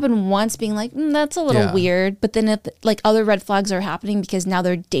know, it could happen once being like, that's a little weird. But then if like other red flags are happening because now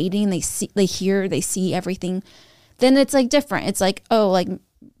they're dating, they see everything, then it's like different. It's like, oh, like,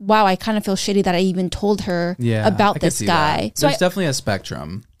 wow, I kind of feel shitty that I even told her about this guy. That. So there's definitely a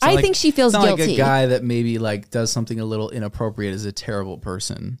spectrum. I think she feels guilty. Like a guy that maybe like does something a little inappropriate is a terrible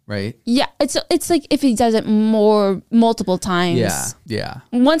person, right? Yeah, it's like if he does it multiple times. Yeah.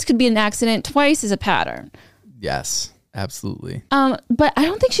 Once could be an accident, twice is a pattern. Yes, absolutely. But I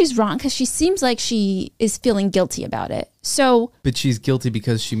don't think she's wrong because she seems like she is feeling guilty about it. So, but she's guilty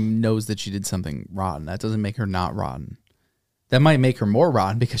because she knows that she did something rotten. That doesn't make her not rotten. That might make her more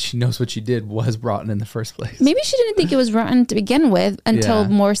rotten because she knows what she did was rotten in the first place. Maybe she didn't think it was rotten to begin with until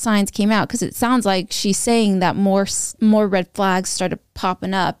more signs came out, because it sounds like she's saying that more red flags started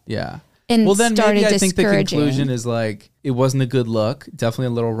popping up. Yeah. And well, then maybe I think the conclusion is like, it wasn't a good look. Definitely a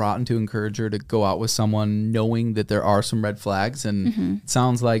little rotten to encourage her to go out with someone knowing that there are some red flags. And it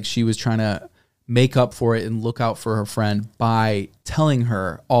sounds like she was trying to make up for it and look out for her friend by telling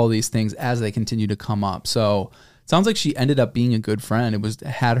her all these things as they continue to come up. So it sounds like she ended up being a good friend. It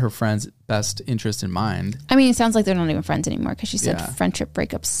had her friend's best interest in mind. I mean, it sounds like they're not even friends anymore because she said friendship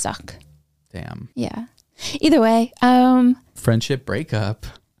breakups suck. Damn. Yeah. Either way. Friendship breakup.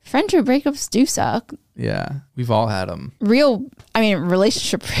 Friendship breakups do suck. Yeah, we've all had them.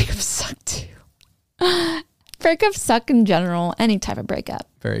 Relationship breakups suck too. Breakups suck in general, any type of breakup.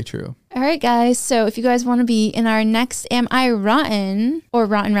 Very true. All right, guys. So if you guys want to be in our next Am I Rotten or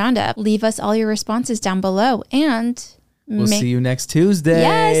Rotten Roundup, leave us all your responses down below. And we'll see you next Tuesday.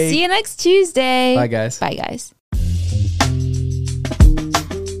 Yeah, see you next Tuesday. Bye, guys. Bye, guys.